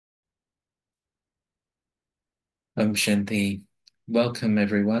Shanti. Welcome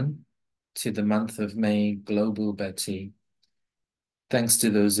everyone to the month of May Global Betty. Thanks to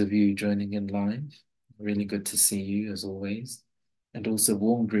those of you joining in live. Really good to see you as always. And also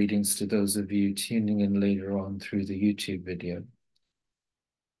warm greetings to those of you tuning in later on through the YouTube video.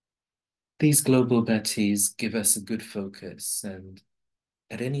 These Global Betties give us a good focus, and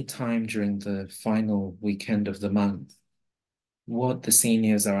at any time during the final weekend of the month, what the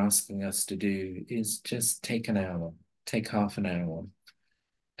seniors are asking us to do is just take an hour, take half an hour,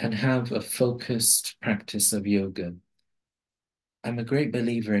 and have a focused practice of yoga. I'm a great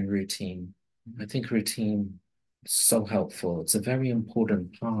believer in routine. I think routine is so helpful. It's a very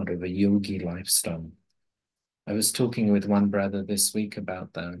important part of a yogi lifestyle. I was talking with one brother this week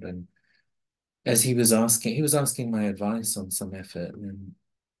about that, and as he was asking my advice on some effort, and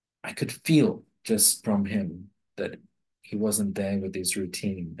I could feel just from him that he wasn't there with his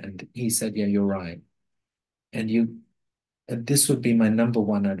routine. And he said, "Yeah, you're right." And and this would be my number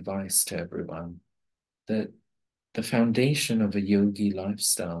one advice to everyone, that the foundation of a yogi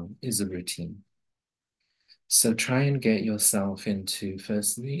lifestyle is a routine. So try and get yourself into,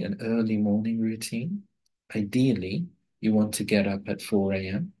 firstly, an early morning routine. Ideally, you want to get up at 4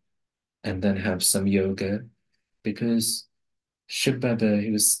 a.m. and then have some yoga, because Shiv Baba,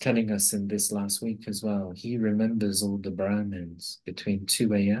 he was telling us in this last week as well, he remembers all the Brahmins between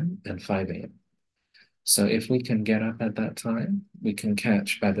 2 a.m. and 5 a.m. So if we can get up at that time, we can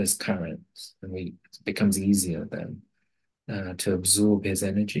catch Baba's currents, and it becomes easier then to absorb his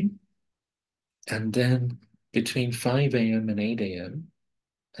energy. And then between 5 a.m. and 8 a.m.,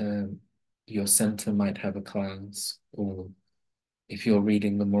 your center might have a class, or if you're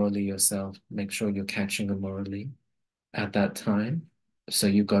reading the Murali yourself, make sure you're catching a Murali at that time. So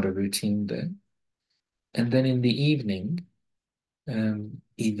you've got a routine there. And then in the evening,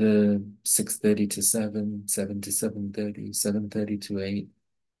 either 6:30 to 7, 7 to 7:30, 7:30 to 8,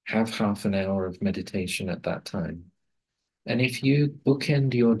 have half an hour of meditation at that time. And if you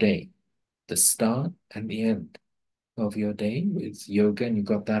bookend your day, the start and the end of your day with yoga, and you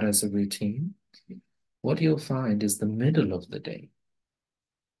got that as a routine, what you'll find is the middle of the day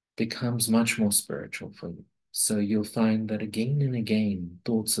becomes much more spiritual for you. So you'll find that again and again,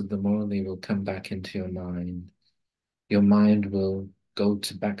 thoughts of the Murali will come back into your mind. Your mind will go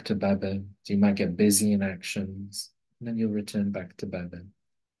back to Baba. So you might get busy in actions, and then you'll return back to Baba.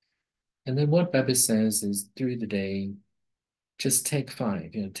 And then what Baba says is, through the day, just take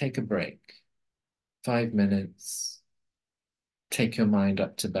take a break, 5 minutes, take your mind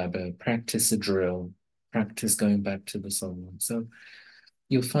up to Baba, practice a drill, practice going back to the soul. So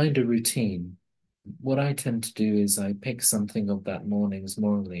you'll find a routine. What I tend to do is I pick something of that morning's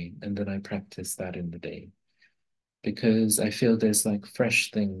Murali, and then I practice that in the day, because I feel there's like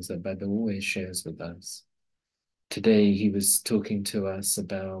fresh things that Baba always shares with us. Today he was talking to us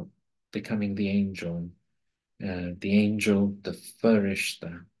about becoming the angel, the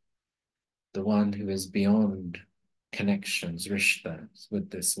Farishta, the one who is beyond connections, rishtas with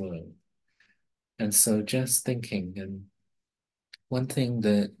this world. And so just thinking, and one thing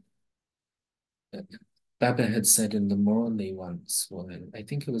that Baba had said in the Morley once, I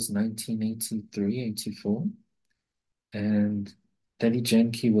think it was 1983, 84, and Delhi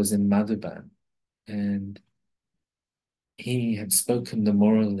Janki was in Madhuban, and he had spoken the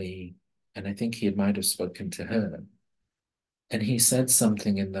Morley, and I think he might have spoken to her. And he said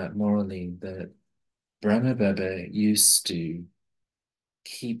something in that Morley that Brahma Baba used to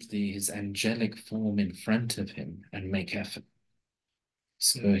keep his angelic form in front of him and make effort.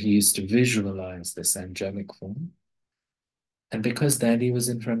 So he used to visualize this angelic form. And because Daddy was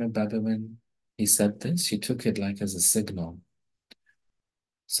in front of Baba when he said this, he took it like as a signal.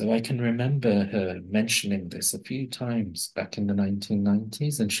 So I can remember her mentioning this a few times back in the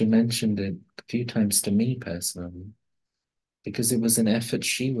 1990s, and she mentioned it a few times to me personally, because it was an effort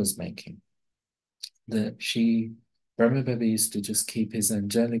she was making. Brahma Baba used to just keep his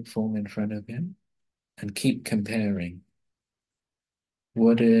angelic form in front of him and keep comparing.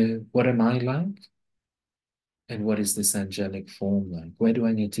 What am I like? And what is this angelic form like? Where do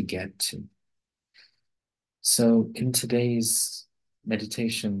I need to get to? So in today's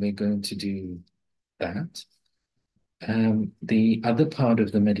meditation, we're going to do that. The other part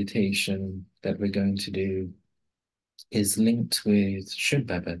of the meditation that we're going to do is linked with Shiv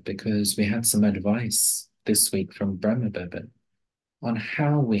Baba, because we had some advice this week from Brahma Baba on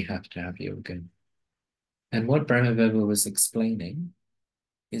how we have to have yoga. And what Brahma Baba was explaining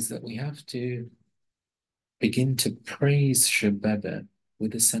is that we have to begin to praise Shiv Baba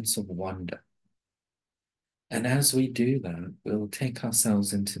with a sense of wonder. And as we do that, we'll take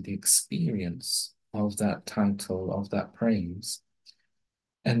ourselves into the experience of that title, of that praise.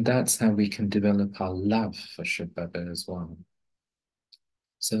 And that's how we can develop our love for Shiv Baba as well.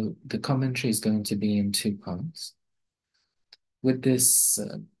 So the commentary is going to be in two parts. With this,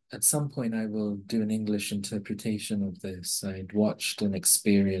 at some point, I will do an English interpretation of this. I'd watched an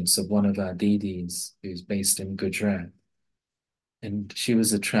experience of one of our Didis who's based in Gujarat, and she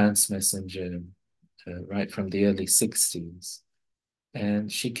was a trance messenger right from the early 60s.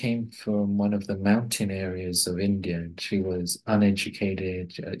 And she came from one of the mountain areas of India. She was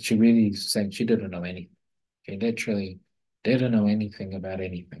uneducated. She really said she didn't know anything. She literally didn't know anything about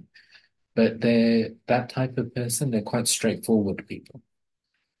anything. But they're that type of person, they're quite straightforward people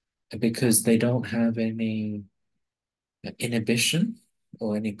because they don't have any inhibition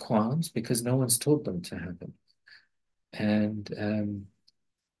or any qualms because no one's taught them to have them. And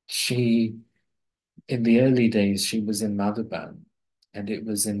she, in the early days, she was in Madhuban and it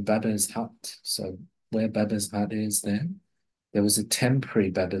was in Baba's hut. So where Baba's hut is there was a temporary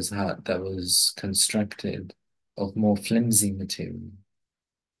Baba's hut that was constructed of more flimsy material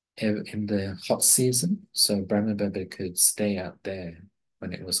in the hot season. So Brahma Baba could stay out there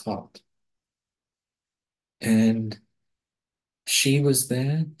when it was hot. And she was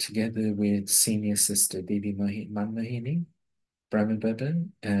there together with senior sister Bibi Manmohini, Brahma Baba,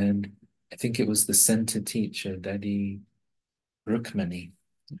 and I think it was the center teacher, Daddy Rukmani,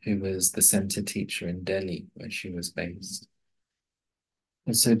 who was the center teacher in Delhi, where she was based.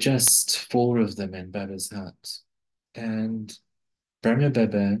 And so just four of them in Baba's hut. And Brahma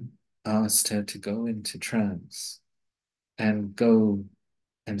Baba asked her to go into trance and go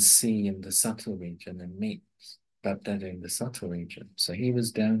and see in the subtle region and meet Babdada in the subtle region. So he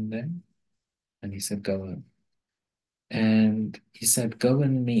was down there and he said, go up. And he said, go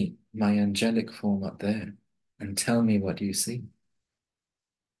and meet my angelic form up there and tell me what you see.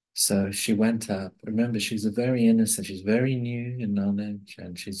 So she went up. Remember, she's a very innocent, she's very new in knowledge,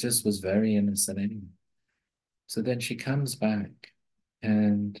 and she just was very innocent anyway. So then she comes back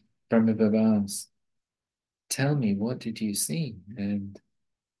and Brahma Baba asks, tell me, what did you see? And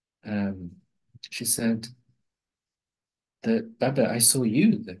um, she said that, Baba, I saw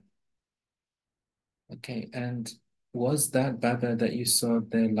you there. Okay, and was that Baba that you saw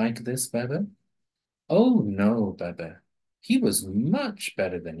there like this, Baba? Oh no, Baba. He was much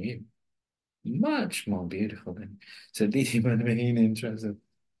better than you. Much more beautiful than you. So Didi Manmohan in terms of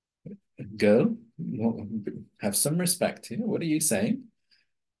girl, have some respect here. What are you saying?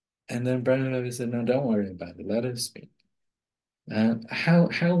 And then Brahma said, no, don't worry about it. Let us speak.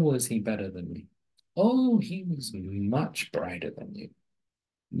 How was he better than me? Oh, he was much brighter than you,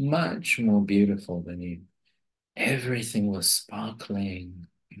 much more beautiful than you. Everything was sparkling.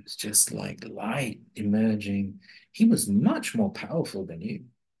 It was just like light emerging. He was much more powerful than you.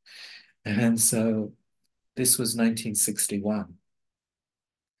 And so this was 1961.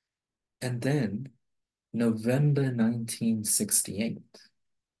 And then November 1968.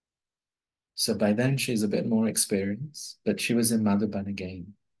 So by then she's a bit more experienced, but she was in Madhuban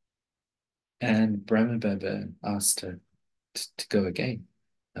again. And Brahma Baba asked her to go again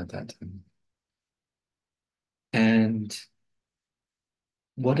at that time. And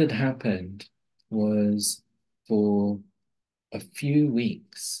what had happened was for a few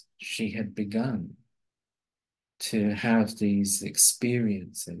weeks, she had begun to have these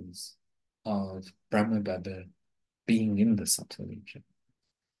experiences of Brahma Baba being in the subtle region.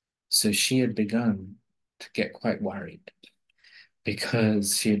 So she had begun to get quite worried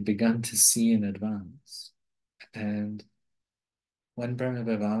because she had begun to see in advance. And when Brahma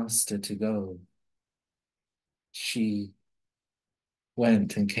Baba asked her to go, she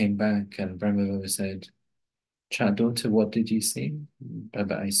went and came back, and Brahma Baba said, daughter, what did you see?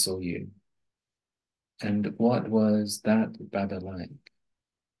 Baba, I saw you. And what was that Baba like?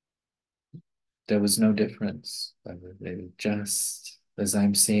 There was no difference. They were just as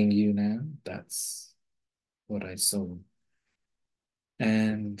I'm seeing you now, that's what I saw.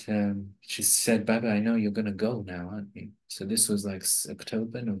 And she said, Baba, I know you're going to go now, aren't you? So this was like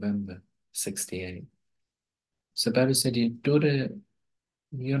October, November 68. So Baba said, your daughter,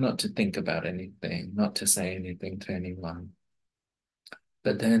 you're not to think about anything, not to say anything to anyone.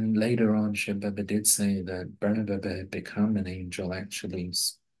 But then later on, Shiv Baba did say that Brahma Baba had become an angel actually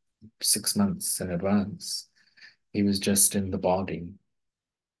 6 months in advance. He was just in the body.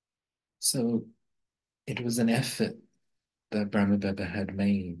 So it was an effort that Brahma Baba had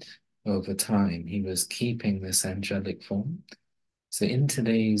made over time. He was keeping this angelic form. So in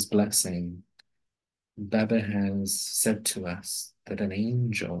today's blessing, Baba has said to us that an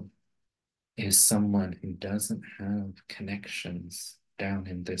angel is someone who doesn't have connections down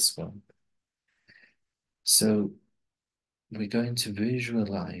in this world. So we're going to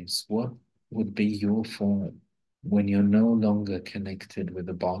visualize what would be your form when you're no longer connected with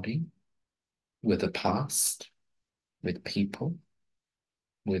the body, with the past, with people,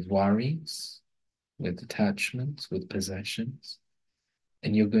 with worries, with attachments, with possessions,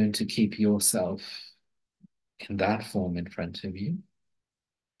 and you're going to keep yourself in that form in front of you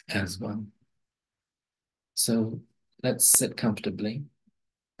as well. So let's sit comfortably.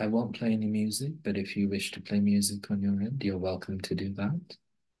 I won't play any music, but if you wish to play music on your end, you're welcome to do that.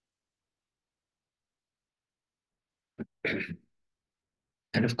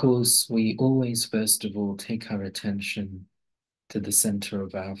 And of course, we always, first of all, take our attention to the center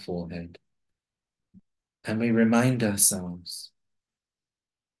of our forehead. And we remind ourselves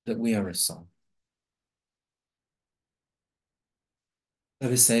that we are a soul.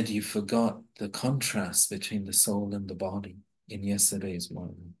 Whoever said you forgot the contrast between the soul and the body in yesterday's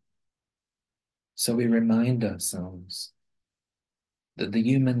morning. So we remind ourselves that the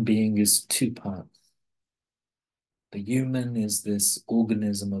human being is two parts. The human is this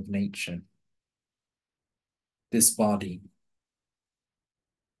organism of nature, this body.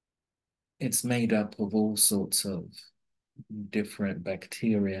 It's made up of all sorts of different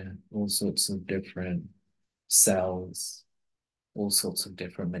bacteria, all sorts of different cells, all sorts of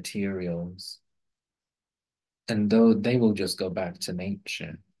different materials. And though they will just go back to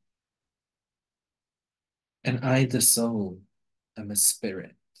nature. And I, the soul, am a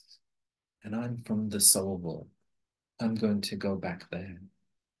spirit, and I'm from the soul world. I'm going to go back there.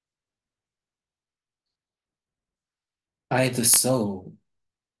 I, the soul,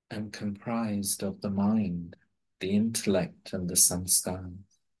 am comprised of the mind, the intellect, and the samskara.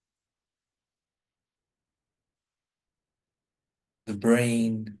 The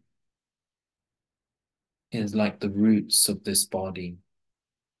brain is like the roots of this body.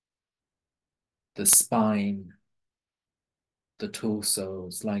 The spine, the torso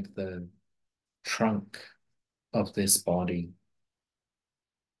is like the trunk of this body.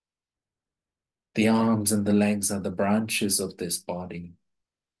 The arms and the legs are the branches of this body.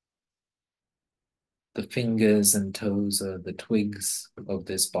 The fingers and toes are the twigs of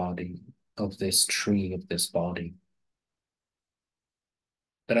this body, of this tree, of this body.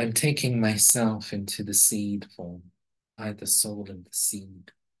 But I'm taking myself into the seed form, I, the soul, and the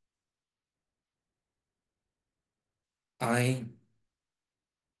seed. I,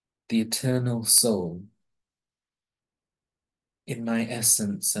 the eternal soul, in my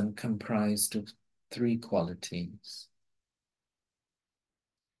essence, am comprised of three qualities.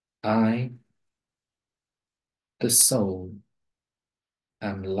 I, the soul,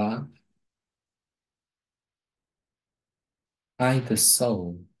 am love. I, the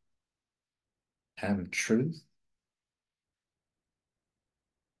soul, am truth.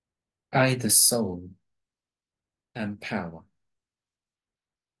 I, the soul, am power.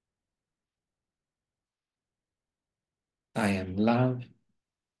 I am love.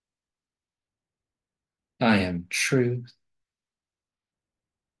 I am truth.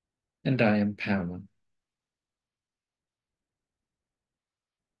 And I am power.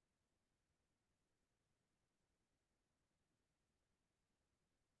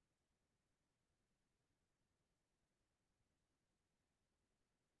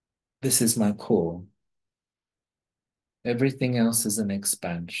 This is my core. Everything else is an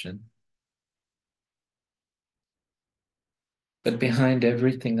expansion. But behind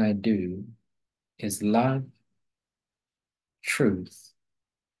everything I do is love, truth,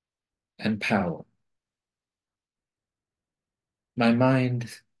 and power. My mind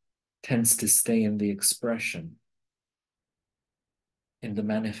tends to stay in the expression, in the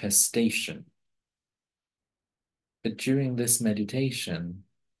manifestation. But during this meditation,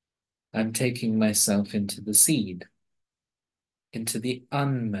 I'm taking myself into the seed, into the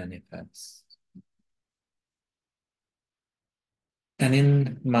unmanifest. And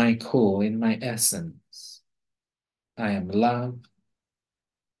in my core, in my essence, I am love,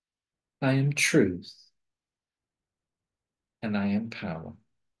 I am truth, and I am power.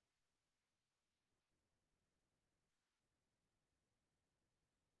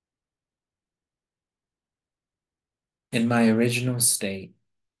 In my original state,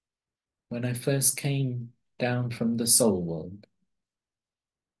 when I first came down from the soul world,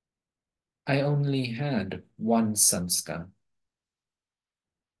 I only had one sanskar.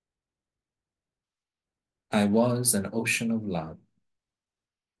 I was an ocean of love,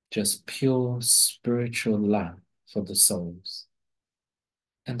 just pure spiritual love for the souls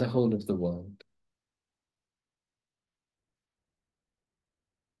and the whole of the world.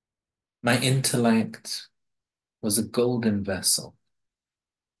 My intellect was a golden vessel.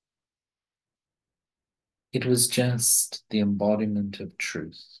 It was just the embodiment of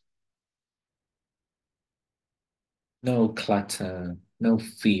truth. No clutter, no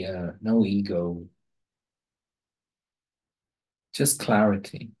fear, no ego, just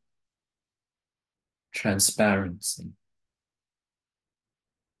clarity, transparency.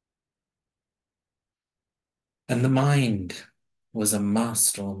 And the mind was a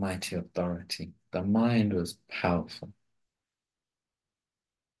master almighty authority. The mind was powerful.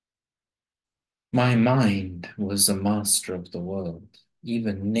 My mind was a master of the world.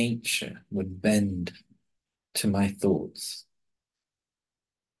 Even nature would bend to my thoughts.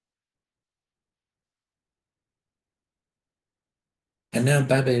 And now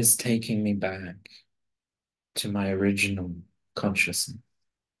Baba is taking me back to my original consciousness.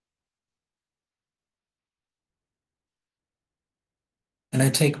 And I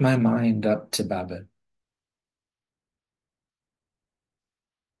take my mind up to Baba.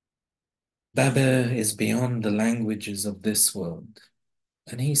 Baba is beyond the languages of this world,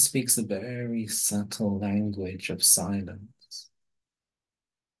 and he speaks a very subtle language of silence,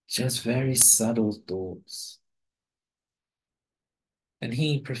 just very subtle thoughts. And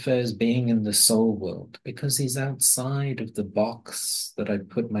he prefers being in the soul world because he's outside of the box that I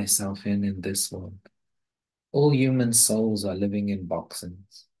put myself in this world. All human souls are living in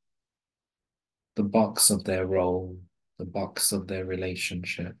boxes. The box of their role, the box of their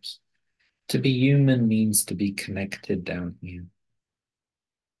relationships. To be human means to be connected down here.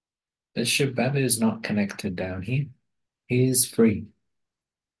 But Shiv Baba is not connected down here. He is free.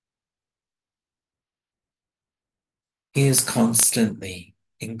 He is constantly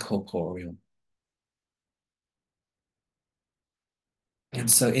incorporeal. And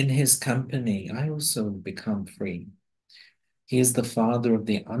so in his company, I also become free. He is the father of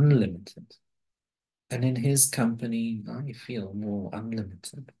the unlimited. And in his company, I feel more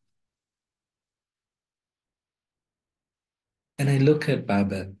unlimited. And I look at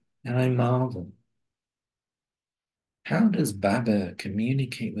Baba and I marvel. How does Baba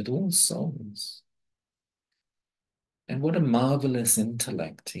communicate with all souls? And what a marvelous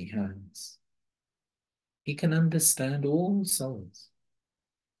intellect he has. He can understand all souls,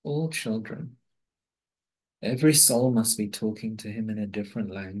 all children. Every soul must be talking to him in a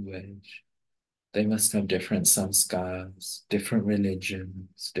different language. They must have different samskars, different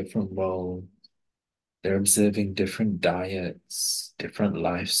religions, different roles. They're observing different diets, different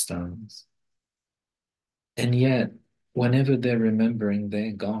lifestyles. And yet, whenever they're remembering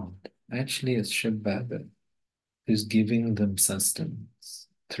their God, actually it's Shiv Baba who's giving them sustenance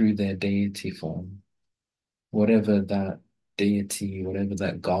through their deity form, whatever that deity, whatever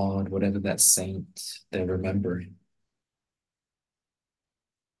that God, whatever that saint they're remembering.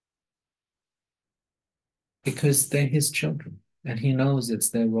 Because they're his children, and he knows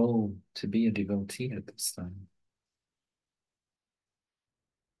it's their role to be a devotee at this time.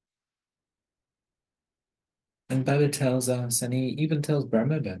 And Baba tells us, and he even tells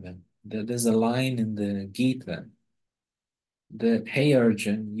Brahma Baba, that there's a line in the Gita that, hey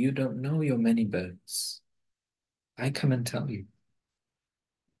Arjun, you don't know your many births. I come and tell you.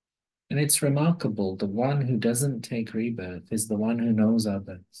 And it's remarkable, the one who doesn't take rebirth is the one who knows our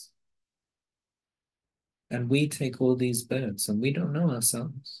births. And we take all these births and we don't know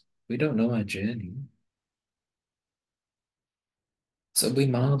ourselves. We don't know our journey. So we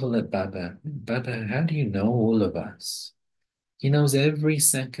marvel at Baba. Baba, how do you know all of us? He knows every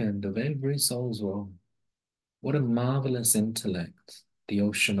second of every soul's role. What a marvelous intellect the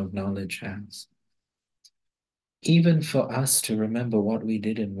ocean of knowledge has. Even for us to remember what we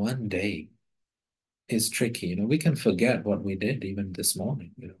did in one day is tricky. We can forget what we did even this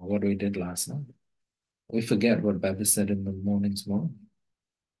morning, what we did last night. We forget what Baba said in the morning's morning.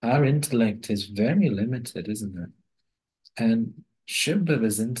 Our intellect is very limited, isn't it? And Shiv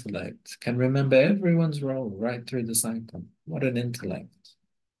Baba's intellect can remember everyone's role right through the cycle. What an intellect.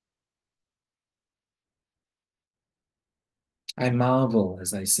 I marvel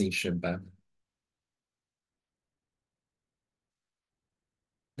as I see Shiv Baba.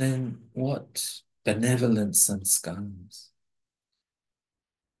 Then what benevolence and scars.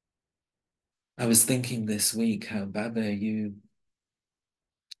 I was thinking this week how, Baba, you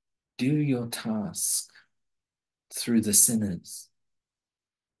do your task through the sinners.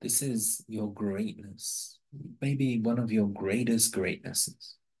 This is your greatness, maybe one of your greatest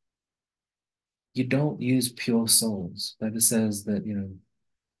greatnesses. You don't use pure souls. Baba says that,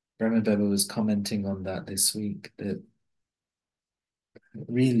 Brahma Baba was commenting on that this week, that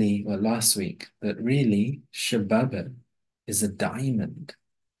really, or last week, that really Shiv Baba is a diamond.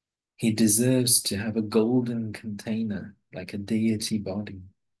 He deserves to have a golden container, like a deity body.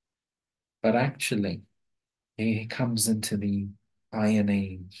 But actually, He comes into the Iron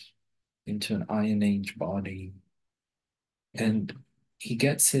Age, into an Iron Age body, and he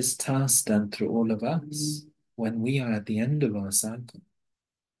gets his task done through all of us when we are at the end of our cycle.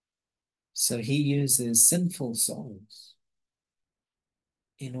 So he uses sinful souls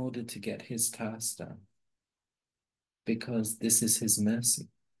in order to get his task done, because this is his mercy,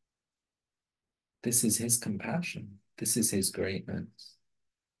 this is his compassion, this is his greatness.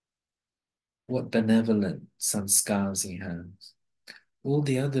 What benevolent sanskars he has. All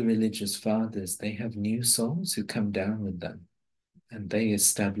the other religious fathers, they have new souls who come down with them, and they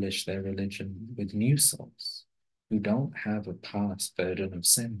establish their religion with new souls who don't have a past burden of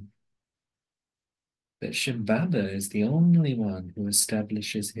sin. But Shiv Baba is the only one who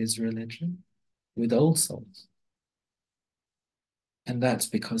establishes his religion with old souls. And that's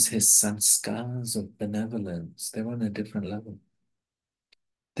because his sanskars of benevolence, they're on a different level.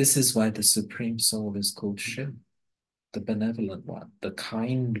 This is why the Supreme Soul is called Shiv, the benevolent one, the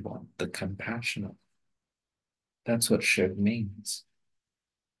kind one, the compassionate. That's what Shiv means.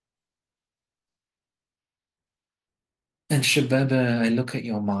 And Shiv Baba, I look at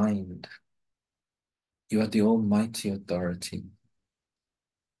your mind. You are the almighty authority.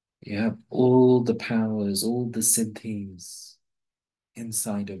 You have all the powers, all the siddhis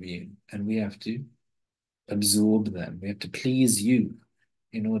inside of you, and we have to absorb them. We have to please you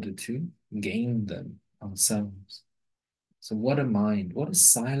in order to gain them ourselves. So what a mind, what a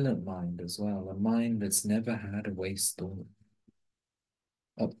silent mind as well, a mind that's never had a waste thought.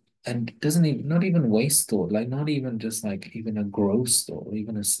 Oh, and doesn't even, not even waste thought, like not even just like even a gross thought,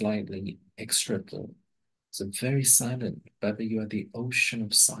 even a slightly extra thought. So very silent, Baba, you are the ocean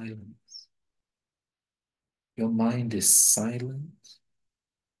of silence. Your mind is silent,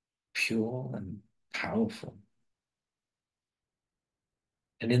 pure, and powerful.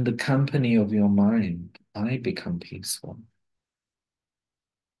 And in the company of your mind, I become peaceful.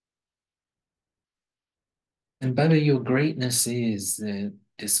 And Baba, your greatness is that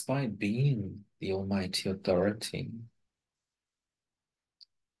despite being the Almighty Authority,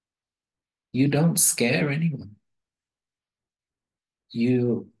 you don't scare anyone.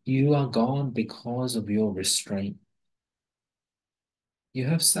 You are gone because of your restraint. You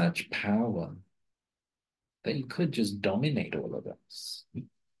have such power that you could just dominate all of us.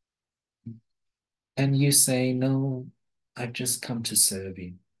 And you say, no, I've just come to serve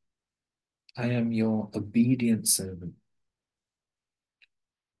you. I am your obedient servant.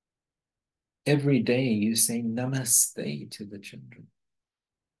 Every day you say namaste to the children.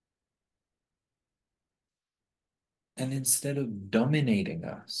 And instead of dominating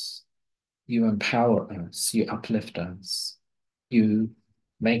us, you empower us, you uplift us, you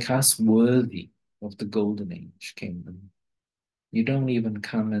make us worthy of the golden age kingdom. You don't even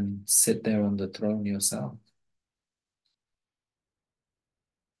come and sit there on the throne yourself.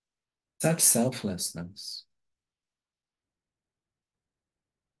 Such selflessness.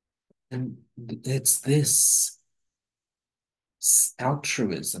 And it's this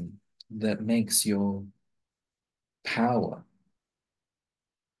altruism that makes your power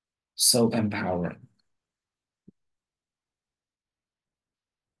so empowering.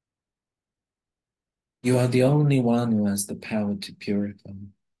 You are the only one who has the power to purify.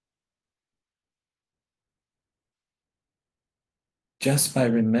 Just by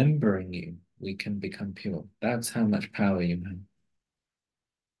remembering you, we can become pure. That's how much power you have.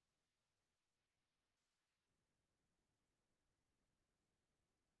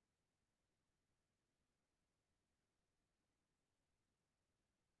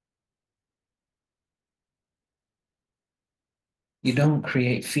 You don't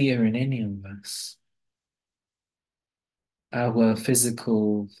create fear in any of us. Our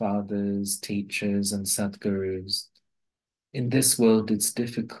physical fathers, teachers, and sadgurus, in this world, it's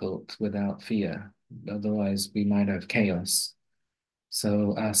difficult without fear. Otherwise, we might have chaos.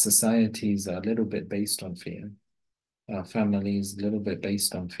 So our societies are a little bit based on fear. Our families a little bit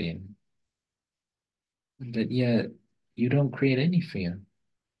based on fear. But yet, you don't create any fear.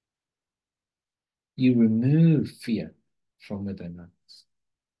 You remove fear from within us.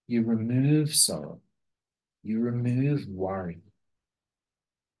 You remove sorrow. You remove worry.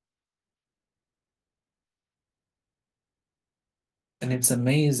 And it's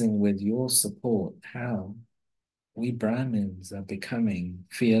amazing with your support how we Brahmins are becoming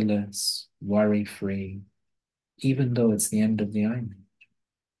fearless, worry-free, even though it's the end of the Ayman.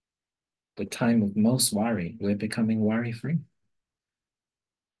 The time of most worry, we're becoming worry-free.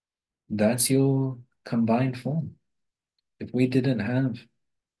 That's your combined form. If we didn't have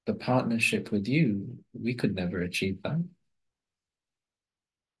the partnership with you, we could never achieve that.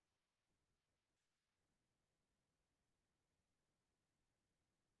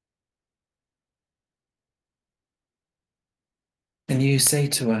 And you say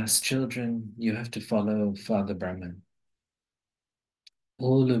to us, children, you have to follow Father Brahman.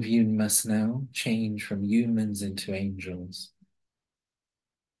 All of you must now change from humans into angels.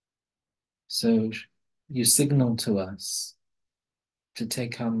 So you signal to us to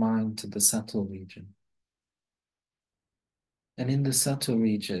take our mind to the subtle region. And in the subtle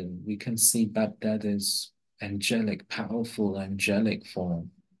region, we can see Bapdada's angelic, powerful angelic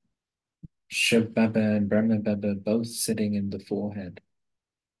form. Shiv Baba and Brahma Baba both sitting in the forehead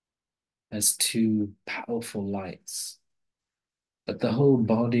as two powerful lights. But the whole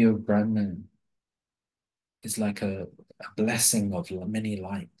body of Brahman is like a blessing of many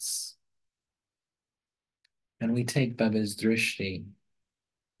lights. And we take Baba's drishti,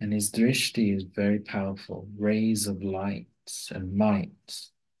 and his drishti is very powerful, rays of light and might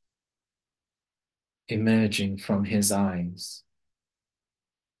emerging from his eyes.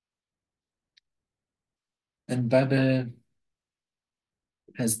 And Baba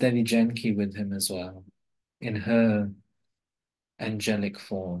has Devi Janki with him as well, in her angelic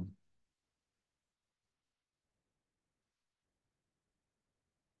form.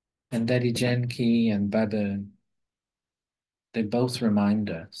 And Devi Janki and Baba, they both remind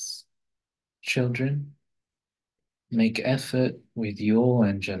us, children, make effort with your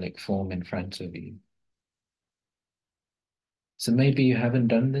angelic form in front of you. So maybe you haven't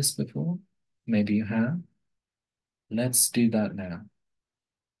done this before, maybe you have. Let's do that now.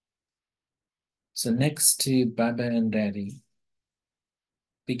 So next to Baba and Daddy,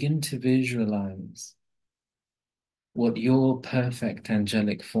 begin to visualize what your perfect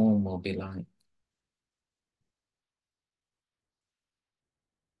angelic form will be like.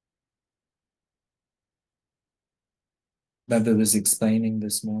 Baba was explaining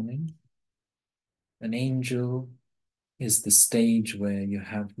this morning, an angel is the stage where you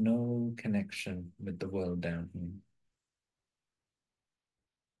have no connection with the world down here.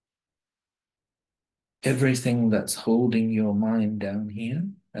 Everything that's holding your mind down here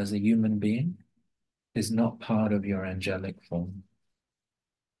as a human being is not part of your angelic form.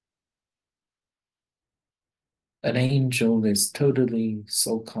 An angel is totally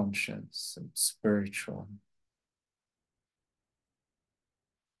soul conscious and spiritual.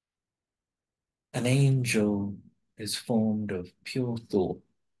 An angel is formed of pure thought.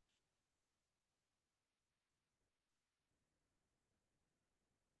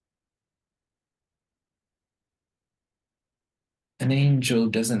 An angel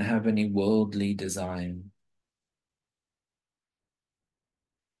doesn't have any worldly design.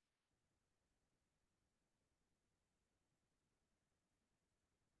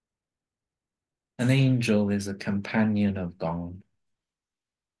 An angel is a companion of God.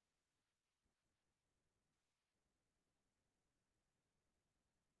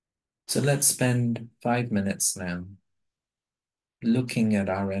 So let's spend 5 minutes now looking at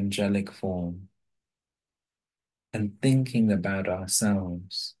our angelic form and thinking about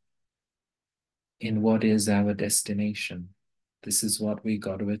ourselves in what is our destination. This is what we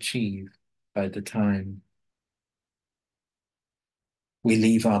got to achieve by the time we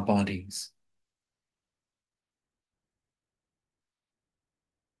leave our bodies.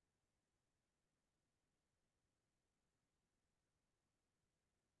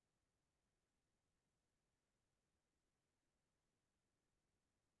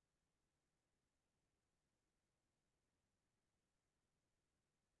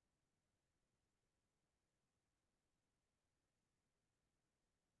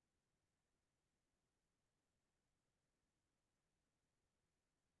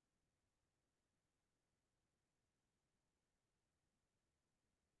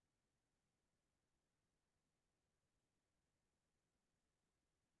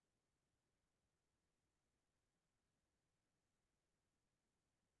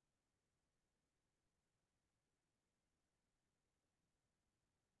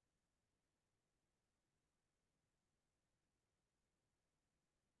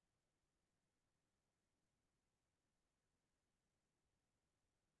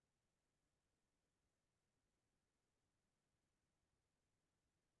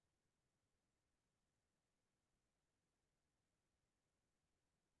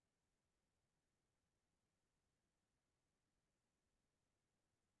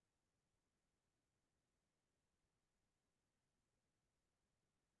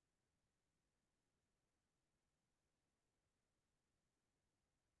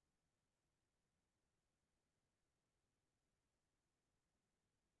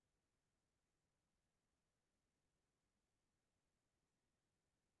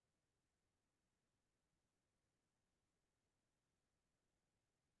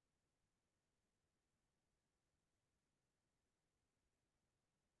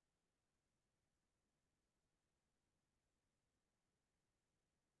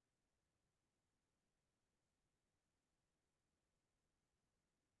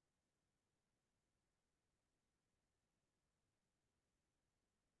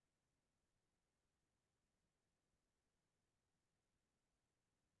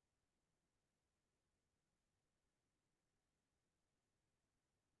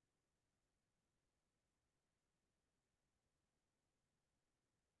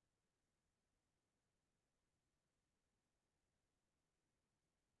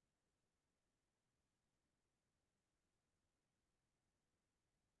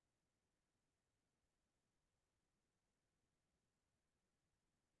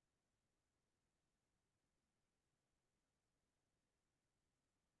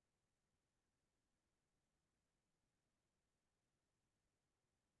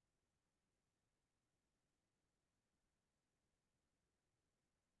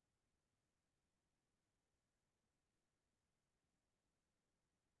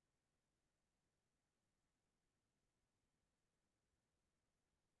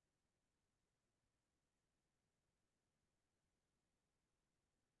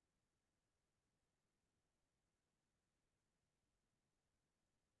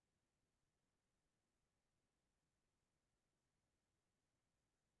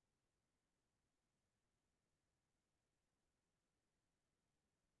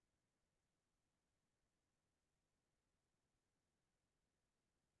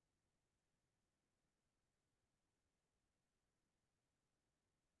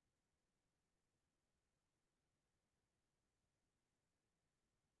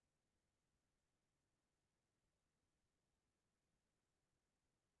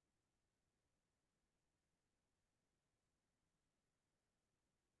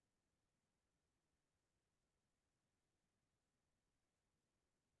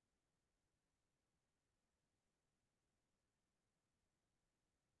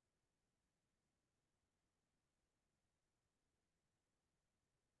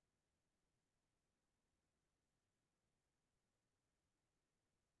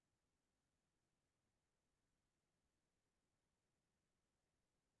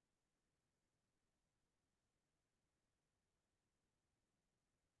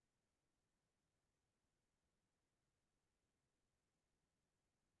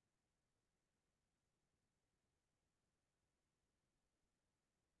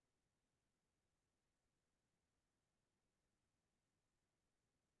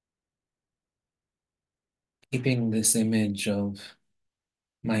 Keeping this image of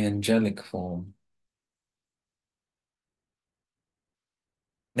my angelic form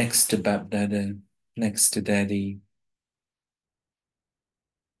next to Bapdada, next to Daddy,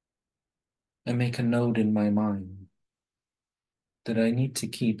 I make a note in my mind that I need to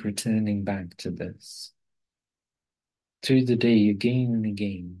keep returning back to this through the day again and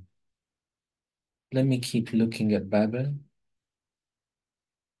again. Let me keep looking at Baba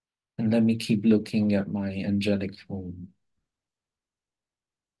and let me keep looking at my angelic form.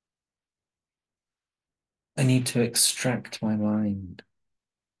 I need to extract my mind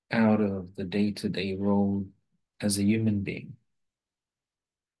out of the day-to-day role as a human being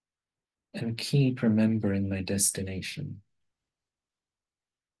and keep remembering my destination.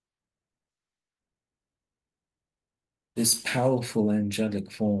 This powerful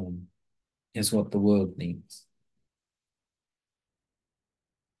angelic form is what the world needs.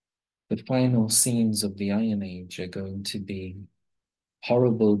 The final scenes of the Iron Age are going to be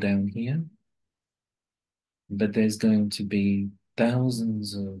horrible down here, but there's going to be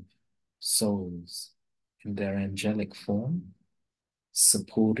thousands of souls in their angelic form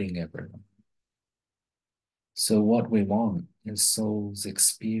supporting everyone. So what we want is souls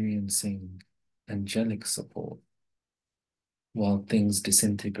experiencing angelic support while things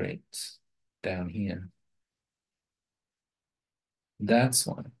disintegrate down here. That's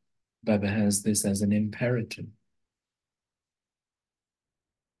why Baba has this as an imperative.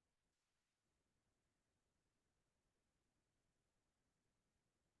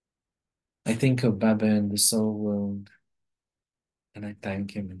 I think of Baba in the soul world and I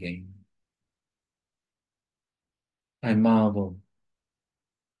thank him again. I marvel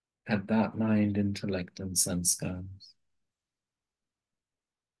at that mind, intellect, and sanskars.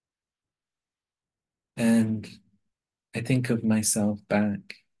 And I think of myself back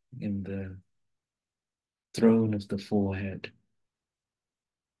in the throne of the forehead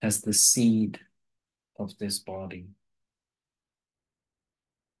as the seed of this body.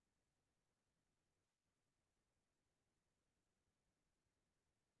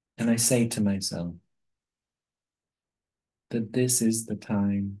 And I say to myself that this is the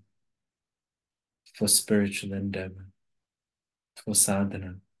time for spiritual endeavor, for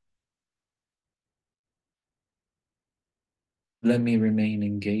sadhana. Let me remain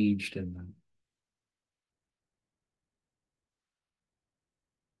engaged in that.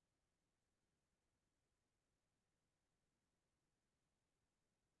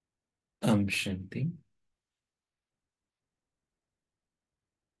 Shanti.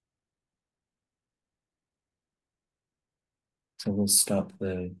 So we'll stop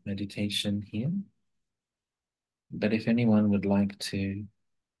the meditation here. But if anyone would like to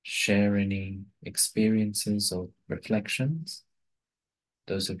share any experiences or reflections,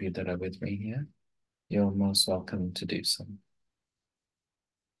 those of you that are with me here, you're most welcome to do so.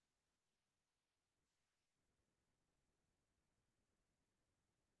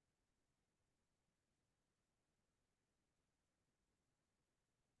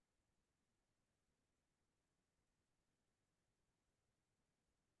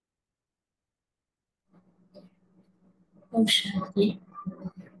 Oh, Shanti.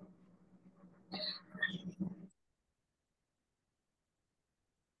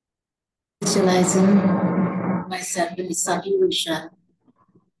 Visualizing myself in the solution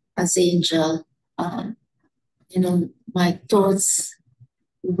as angel. Um, my thoughts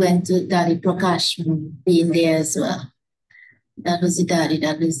went to Daddy Prakash being there as well. That was the daddy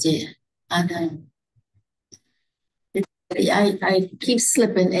that was there. And I keep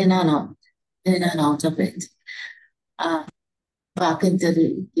slipping in and out of it. Back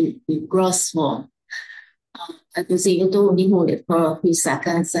into the gross form. I was able to only hold it for a few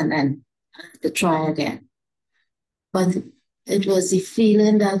seconds and then to try again. But it was the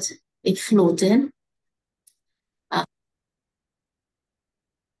feeling that it floated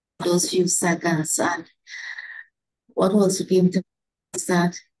those few seconds. And what also came to me is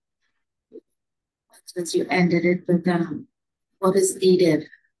that since you ended it with what is needed.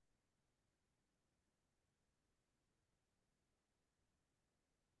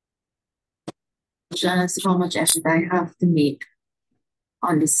 Just how much effort I have to make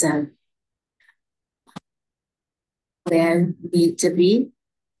on the self where I need to be.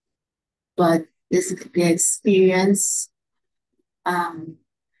 But the experience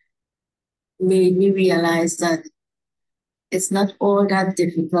made me realize that it's not all that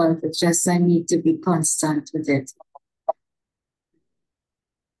difficult. It's just I need to be constant with it.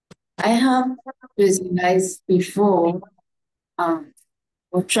 I have visualized before,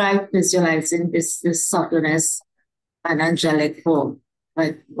 or tried visualizing this subtleness and angelic form.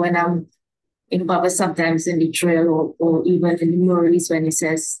 But when I'm in Baba sometimes in the drill or even in the Murrays when he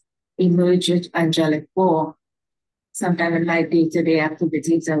says emergent angelic form, sometimes in my day-to-day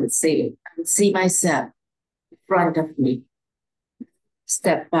activities, I would see myself in front of me,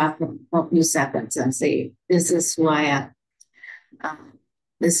 step back for a few seconds and say, this is who I am.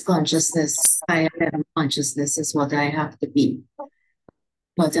 This consciousness, I am consciousness is what I have to be.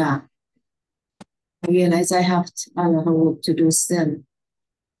 But I realize I have a lot of work to do still.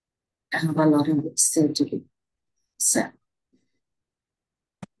 I have a lot of work still to do. So,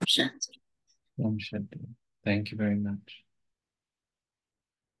 Thank you very much.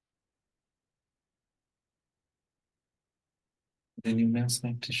 Anyone else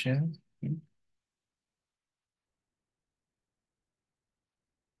like to share?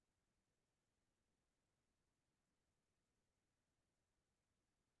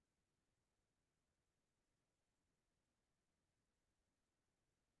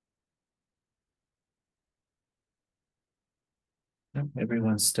 No,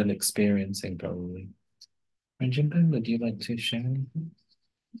 everyone's still experiencing probably. Ranjimbo, would you like to share anything?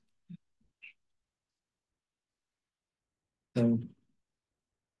 So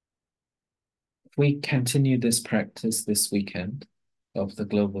if we continue this practice this weekend of the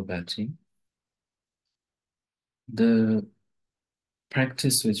global bhakti, the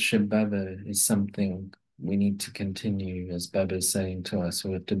practice with Shiv Baba is something we need to continue, as Baba is saying to us.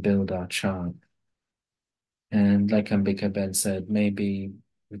 We have to build our chant. And like Ambika Ben said, maybe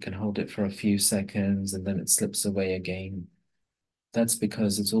we can hold it for a few seconds and then it slips away again. That's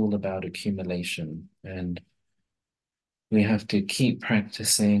because it's all about accumulation. And we have to keep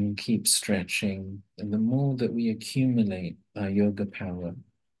practicing, keep stretching. And the more that we accumulate our yoga power,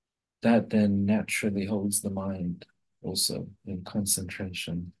 that then naturally holds the mind also in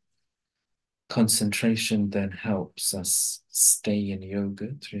concentration. Concentration then helps us stay in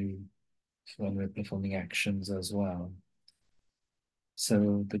yoga through when we're performing actions as well.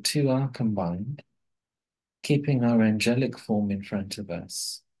 So the two are combined. Keeping our angelic form in front of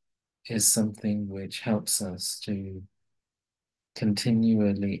us is something which helps us to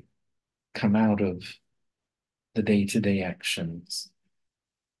continually come out of the day-to-day actions.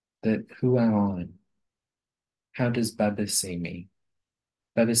 That who am I? How does Baba see me?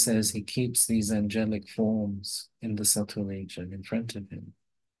 Baba says he keeps these angelic forms in the subtle region in front of him.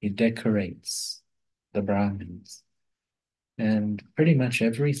 He decorates the Brahmins. And pretty much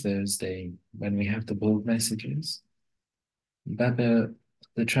every Thursday, when we have the bold messages, Baba,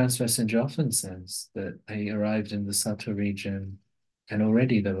 the Transmessenger often says that they arrived in the Sattva region and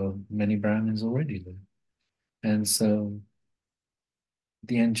already there were many Brahmins already there. And so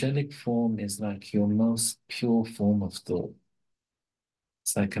the angelic form is like your most pure form of thought.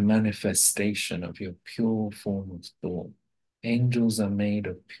 It's like a manifestation of your pure form of thought. Angels are made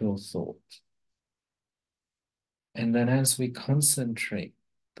of pure thought. And then as we concentrate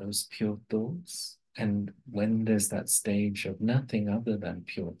those pure thoughts, and when there's that stage of nothing other than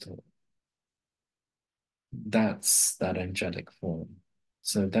pure thought, that's that angelic form.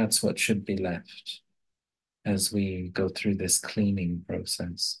 So that's what should be left as we go through this cleaning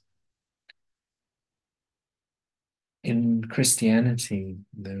process. In Christianity,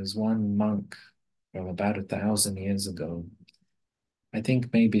 there was one monk from about 1,000 years ago. I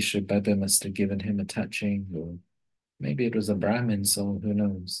think maybe Sri Baba must have given him a touching, or maybe it was a Brahmin soul, who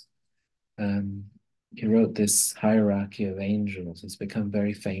knows. He wrote this hierarchy of angels. It's become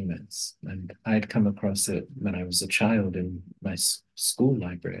very famous. And I'd come across it when I was a child in my school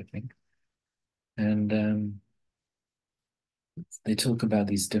library, I think. And they talk about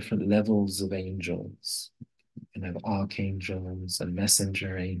these different levels of angels, archangels and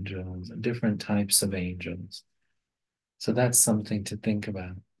messenger angels and different types of angels. So that's something to think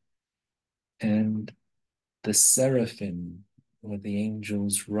about. And the seraphim were the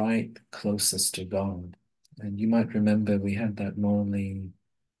angels right closest to God. And you might remember we had that Morley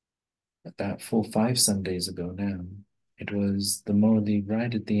about 4 or 5 Sundays ago now. It was the Morley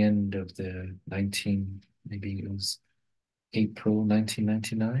right at the end of the maybe it was April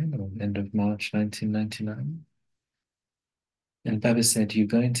 1999 or end of March 1999. And Baba said, you're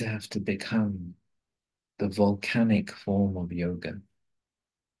going to have to become the volcanic form of yoga.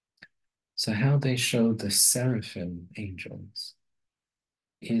 So how they show the seraphim angels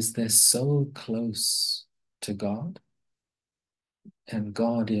is they're so close to God, and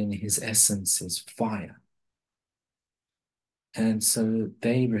God in his essence is fire. And so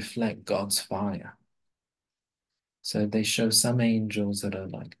they reflect God's fire. So they show some angels that are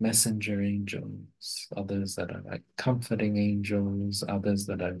like messenger angels, others that are like comforting angels, others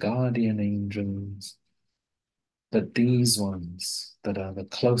that are guardian angels. But these ones that are the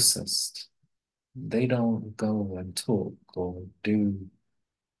closest they don't go and talk or do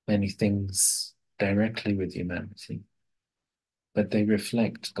many things directly with humanity, but they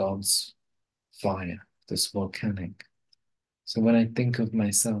reflect God's fire, this volcanic. So when I think of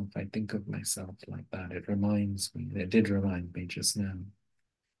myself, I think of myself like that. It reminds me, it did remind me just now,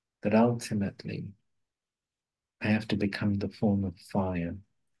 that ultimately I have to become the form of fire.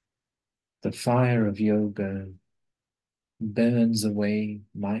 The fire of yoga burns away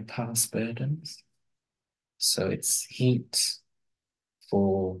my past burdens. So it's heat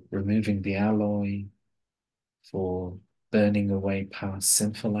for removing the alloy, for burning away past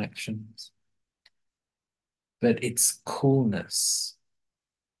sinful actions. But it's coolness.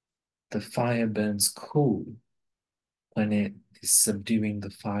 The fire burns cool when it is subduing the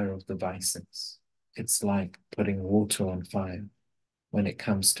fire of the vices. It's like putting water on fire when it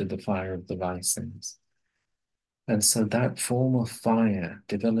comes to the fire of the vices. And so that form of fire,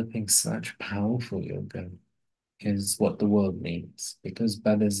 developing such powerful yoga, is what the world needs, because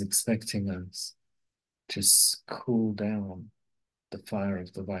Baba is expecting us to cool down the fire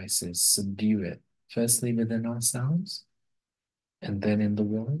of the vices, subdue it, firstly within ourselves and then in the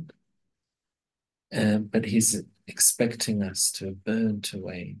world. But he's expecting us to have burnt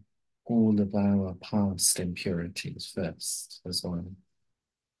away all of our past impurities first as well.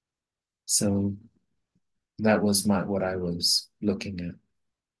 So that was what I was looking at.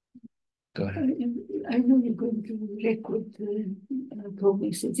 Go ahead. I know you're going to record talk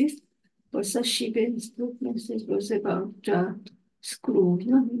messages, but Sashiben's talk message was about screw.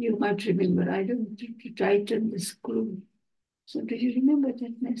 You might remember. I don't tighten the screw. So do you remember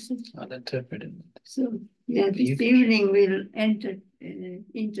that message? I'll interpret it. So yeah, this evening we'll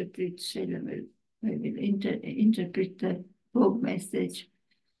interpret. Sheila will interpret the talk message.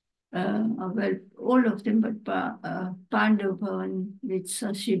 Well, all of them, but Pandav Bhavan, which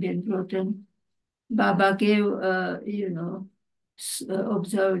Sashiben wrote, and Baba gave,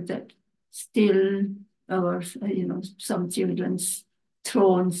 observed that still our, some children's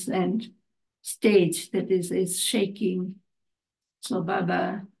thrones and stage that is shaking. So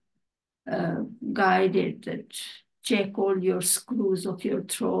Baba guided that check all your screws of your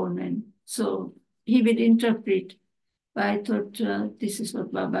throne. And so he will interpret. But I thought this is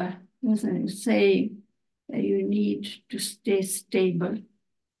what Baba was saying. You need to stay stable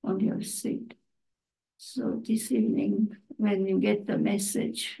on your seat. So this evening, when you get the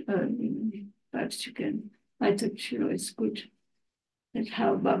message, perhaps you can, I thought, it's good that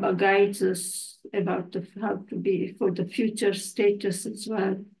how Baba guides us about how to be for the future status as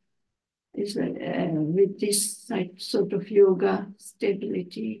well. Is with this sort of yoga,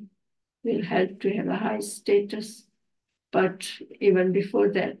 stability will help to have a high status. But even before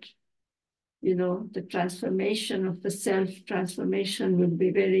that, the transformation of the self-transformation won't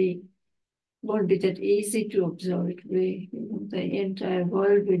be that easy to observe. The entire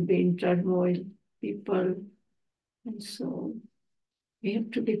world will be in turmoil, people. And so we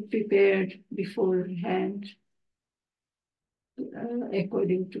have to be prepared beforehand,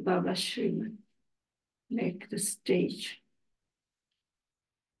 according to Baba Sriman, make the stage.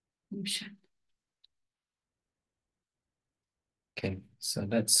 Okay, so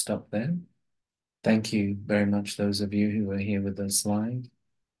let's stop there. Thank you very much, those of you who are here with us live,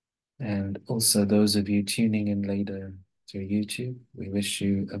 and also those of you tuning in later through YouTube. We wish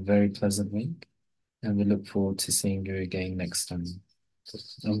you a very pleasant week, and we look forward to seeing you again next time.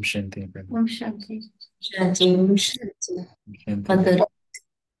 Om Shanti, everyone. Om Shanti. Shanti, Shanti. Om Shanti. Mother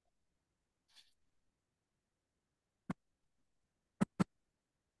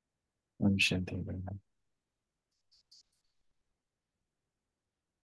Om Shanti, everyone.